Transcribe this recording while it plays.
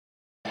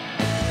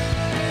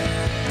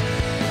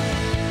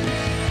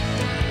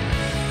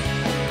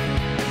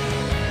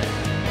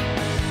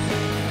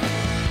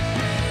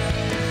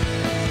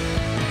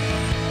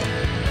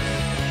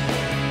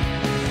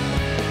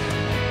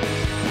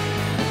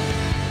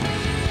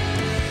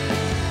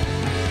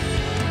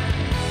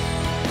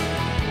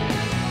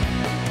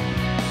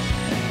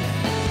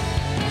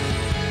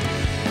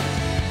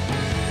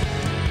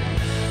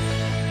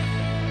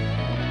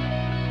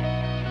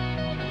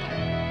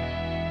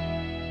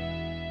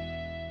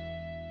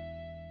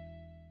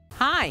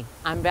Hi,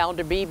 I'm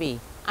Valder Beebe.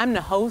 I'm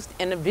the host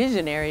and the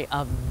visionary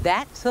of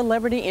That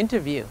Celebrity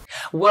Interview.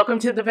 Welcome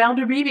to the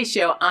Valder Beebe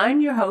Show.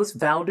 I'm your host,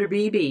 Valder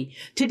Beebe.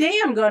 Today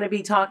I'm going to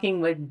be talking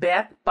with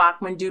Beth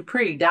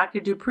Bachman-Dupree. Dr.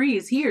 Dupree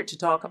is here to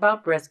talk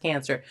about breast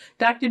cancer.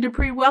 Dr.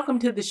 Dupree, welcome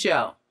to the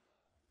show.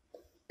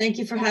 Thank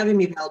you for having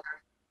me, Valder.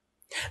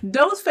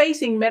 Those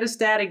facing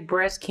metastatic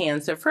breast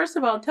cancer, first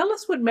of all, tell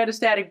us what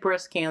metastatic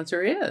breast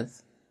cancer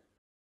is.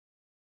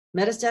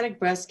 Metastatic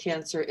breast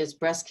cancer is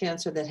breast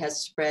cancer that has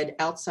spread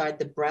outside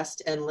the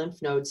breast and lymph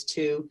nodes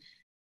to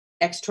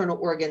external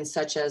organs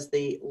such as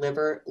the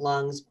liver,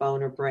 lungs,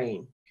 bone, or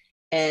brain.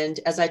 And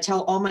as I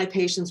tell all my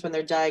patients when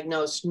they're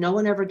diagnosed, no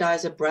one ever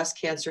dies of breast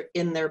cancer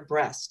in their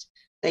breast.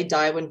 They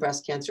die when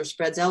breast cancer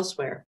spreads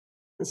elsewhere.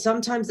 And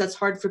sometimes that's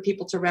hard for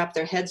people to wrap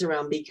their heads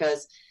around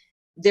because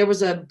there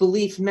was a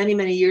belief many,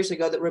 many years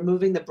ago that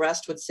removing the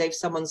breast would save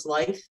someone's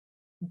life.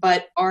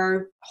 But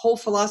our whole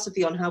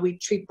philosophy on how we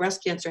treat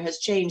breast cancer has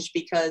changed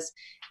because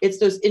it's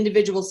those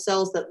individual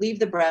cells that leave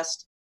the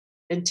breast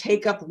and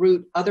take up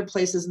root other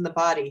places in the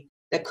body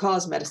that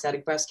cause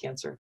metastatic breast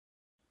cancer.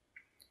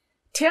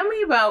 Tell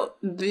me about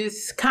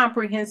this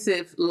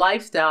comprehensive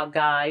lifestyle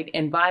guide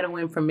and vital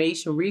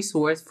information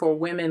resource for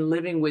women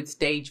living with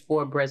stage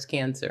 4 breast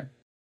cancer.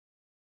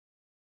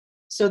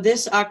 So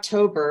this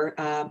October,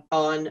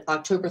 on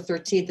October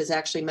 13th, is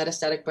actually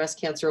Metastatic Breast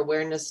Cancer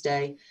Awareness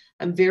Day.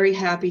 I'm very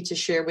happy to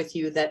share with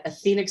you that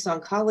Athenex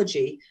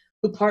Oncology,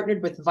 who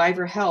partnered with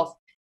Viver Health,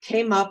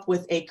 came up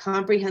with a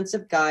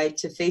comprehensive guide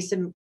to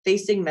facing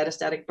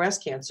metastatic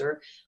breast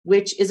cancer,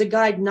 which is a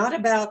guide not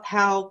about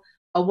how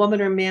a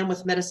woman or man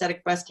with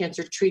metastatic breast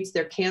cancer treats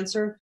their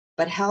cancer,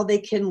 but how they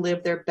can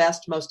live their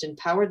best, most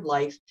empowered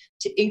life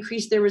to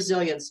increase their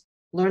resilience,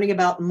 learning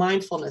about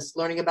mindfulness,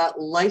 learning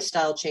about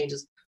lifestyle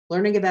changes,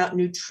 learning about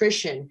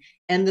nutrition,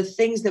 and the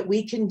things that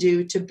we can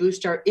do to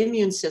boost our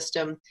immune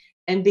system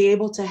and be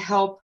able to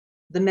help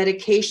the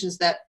medications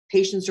that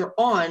patients are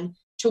on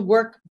to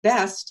work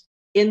best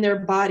in their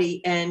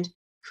body and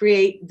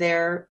create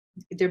their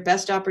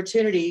best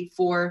opportunity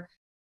for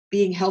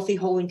being healthy,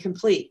 whole, and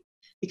complete.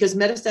 Because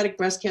metastatic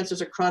breast cancer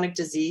is a chronic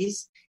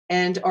disease,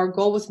 and our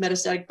goal with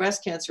metastatic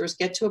breast cancer is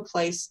get to a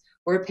place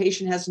where a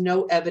patient has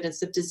no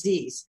evidence of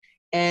disease.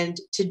 And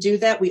to do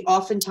that, we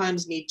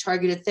oftentimes need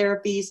targeted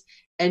therapies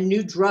and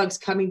new drugs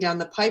coming down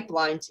the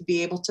pipeline to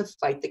be able to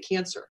fight the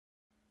cancer.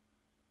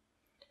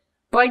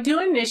 By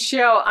doing this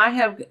show, I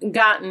have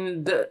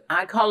gotten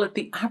I call it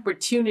the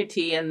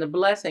opportunity and the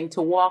blessing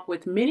to walk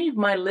with many of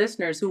my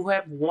listeners who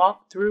have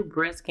walked through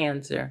breast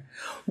cancer.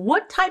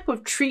 What type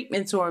of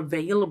treatments are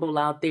available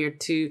out there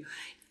to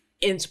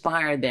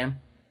inspire them?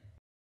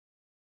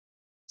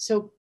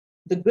 So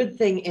the good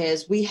thing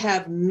is we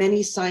have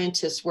many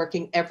scientists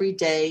working every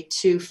day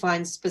to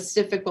find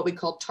specific, what we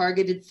call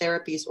targeted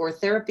therapies, or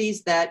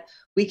therapies that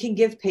we can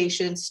give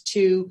patients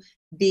to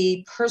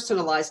be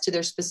personalized to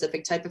their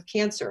specific type of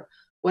cancer,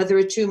 whether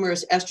a tumor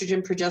is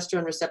estrogen,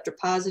 progesterone receptor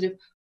positive,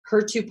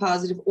 HER2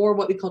 positive, or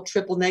what we call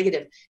triple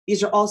negative.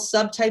 These are all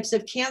subtypes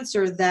of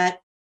cancer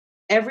that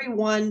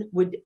everyone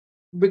would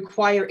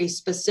require a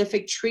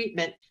specific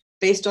treatment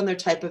based on their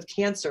type of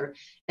cancer.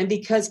 And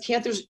because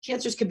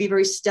cancers can be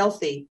very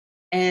stealthy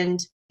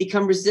and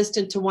become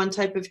resistant to one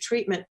type of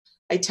treatment,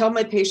 I tell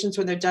my patients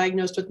when they're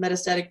diagnosed with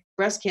metastatic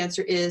breast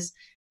cancer is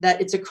that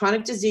it's a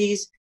chronic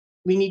disease.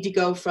 We need to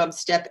go from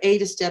step A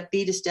to step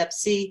B to step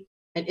C.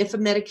 And if a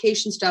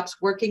medication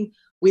stops working,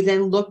 we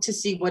then look to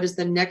see what is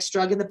the next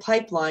drug in the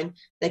pipeline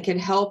that can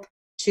help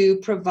to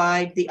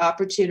provide the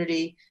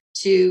opportunity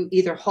to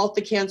either halt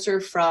the cancer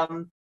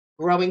from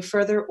growing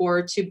further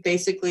or to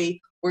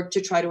basically work to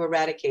try to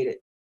eradicate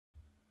it.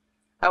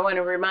 I want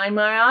to remind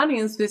my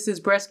audience this is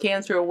Breast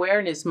Cancer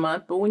Awareness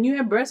Month, but when you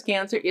have breast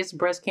cancer, it's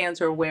breast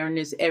cancer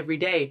awareness every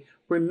day.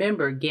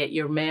 Remember, get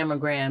your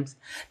mammograms.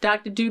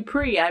 Dr.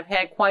 Dupree, I've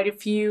had quite a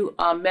few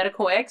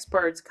medical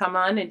experts come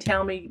on and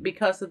tell me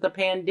because of the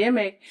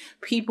pandemic,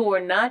 people are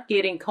not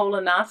getting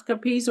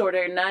colonoscopies or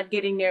they're not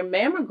getting their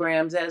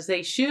mammograms as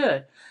they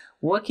should.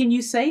 What can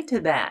you say to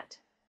that?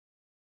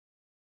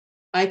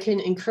 I can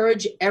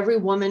encourage every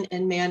woman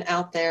and man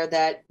out there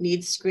that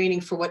needs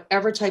screening for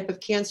whatever type of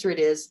cancer it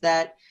is,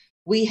 that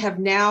we have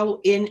now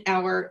in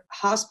our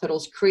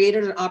hospitals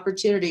created an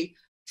opportunity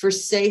for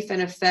safe and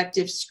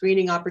effective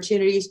screening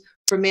opportunities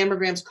for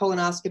mammograms,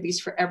 colonoscopies,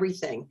 for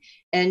everything.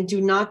 And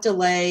do not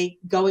delay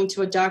going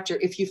to a doctor.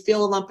 If you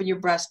feel a lump in your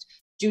breast,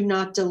 do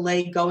not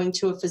delay going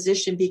to a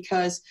physician,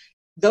 because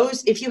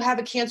if you have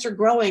a cancer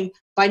growing,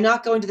 by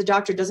not going to the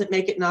doctor doesn't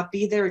make it not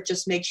be there. It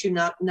just makes you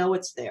not know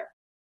it's there.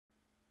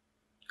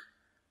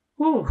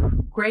 Ooh,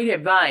 great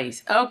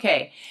advice.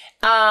 Okay.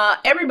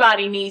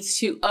 Everybody needs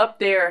to up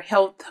their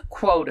health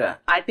quota.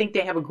 I think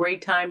they have a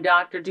great time,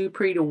 Dr.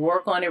 Dupree, to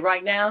work on it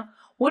right now.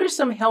 What are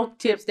some health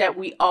tips that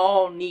we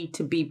all need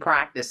to be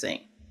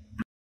practicing?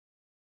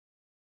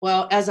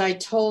 Well, as I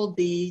told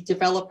the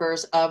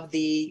developers of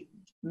the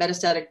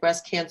Metastatic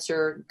Breast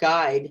Cancer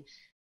Guide,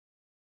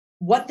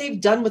 what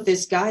they've done with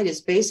this guide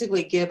is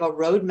basically give a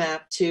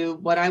roadmap to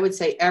what I would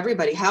say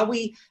everybody, how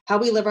we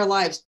live our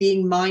lives,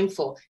 being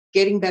mindful,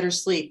 getting better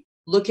sleep,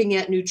 looking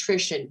at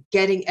nutrition,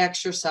 getting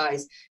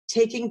exercise,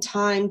 taking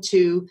time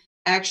to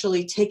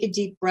actually take a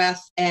deep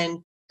breath and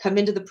come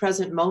into the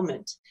present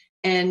moment.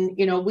 And,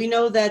 we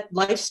know that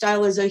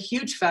lifestyle is a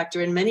huge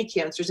factor in many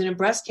cancers, and in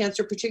breast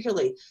cancer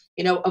particularly,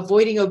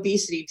 avoiding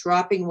obesity,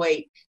 dropping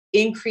weight,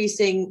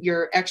 increasing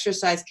your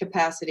exercise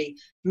capacity,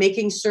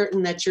 making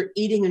certain that you're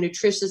eating a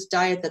nutritious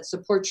diet that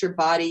supports your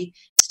body,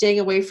 staying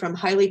away from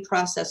highly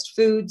processed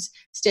foods,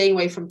 staying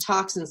away from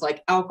toxins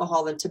like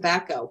alcohol and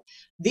tobacco.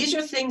 These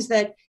are things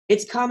that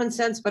it's common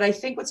sense, but I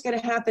think what's going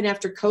to happen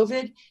after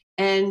COVID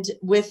and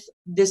with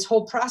this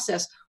whole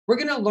process, we're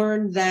going to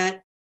learn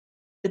that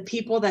the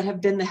people that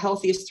have been the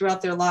healthiest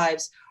throughout their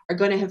lives are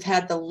going to have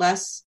had the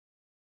less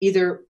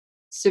either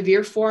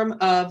severe form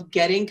of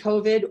getting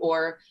COVID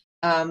or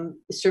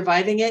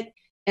surviving it.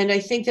 And I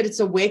think that it's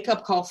a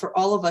wake-up call for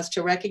all of us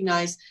to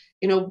recognize,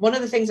 one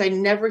of the things I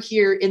never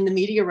hear in the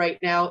media right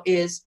now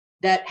is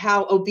that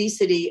how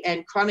obesity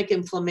and chronic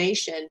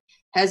inflammation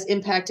has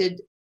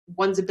impacted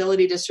one's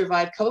ability to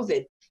survive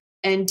COVID.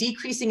 And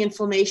decreasing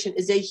inflammation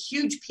is a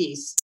huge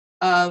piece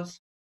of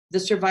the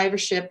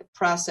survivorship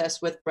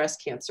process with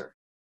breast cancer.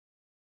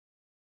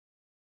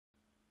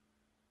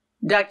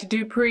 Dr.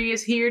 Dupree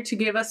is here to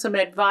give us some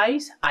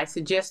advice. I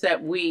suggest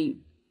that we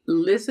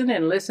listen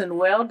and listen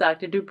well.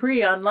 Dr.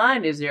 Dupree,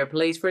 online, is there a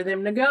place for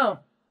them to go?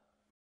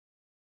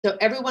 So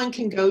everyone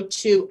can go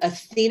to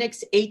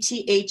Athenex,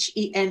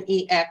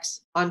 ATHENEX,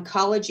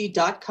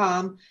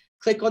 oncology.com,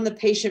 click on the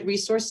patient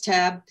resource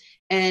tab,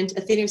 and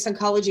Athenex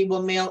Oncology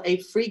will mail a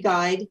free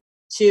guide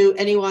to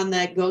anyone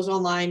that goes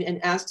online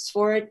and asks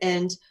for it.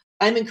 And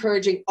I'm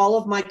encouraging all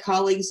of my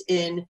colleagues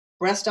in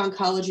breast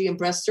oncology and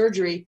breast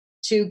surgery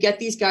to get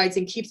these guides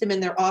and keep them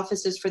in their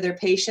offices for their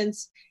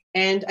patients.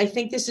 And I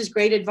think this is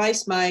great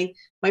advice. My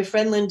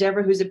friend Lynn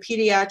Dever, who's a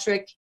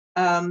pediatric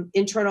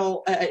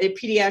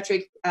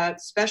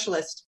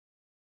specialist,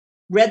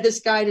 read this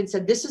guide and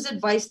said, this is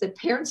advice that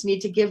parents need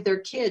to give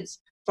their kids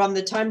from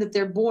the time that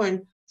they're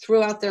born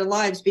throughout their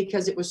lives,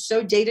 because it was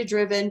so data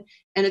driven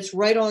and it's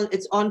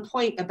on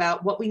point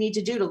about what we need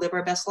to do to live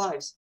our best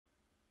lives.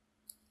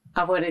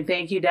 I want to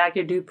thank you,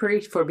 Dr.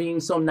 Dupree, for being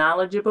so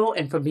knowledgeable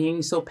and for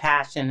being so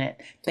passionate.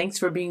 Thanks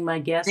for being my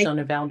guest on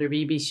the Valder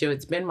Beebe Show.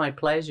 It's been my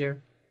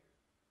pleasure.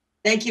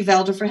 Thank you,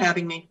 Valder, for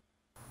having me.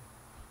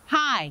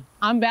 Hi,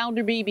 I'm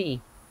Valder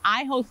Beebe.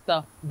 I host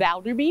the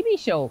Valder Beebe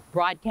Show,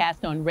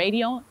 broadcast on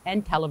radio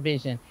and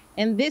television.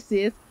 And this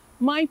is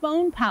my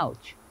phone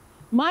pouch.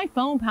 My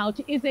phone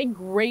pouch is a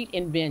great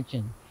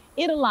invention.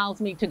 It allows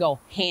me to go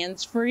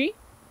hands-free,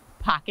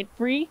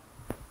 pocket-free,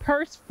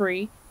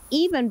 purse-free,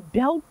 even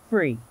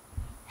belt-free.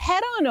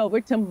 Head on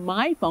over to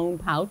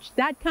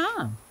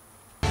myphonepouch.com.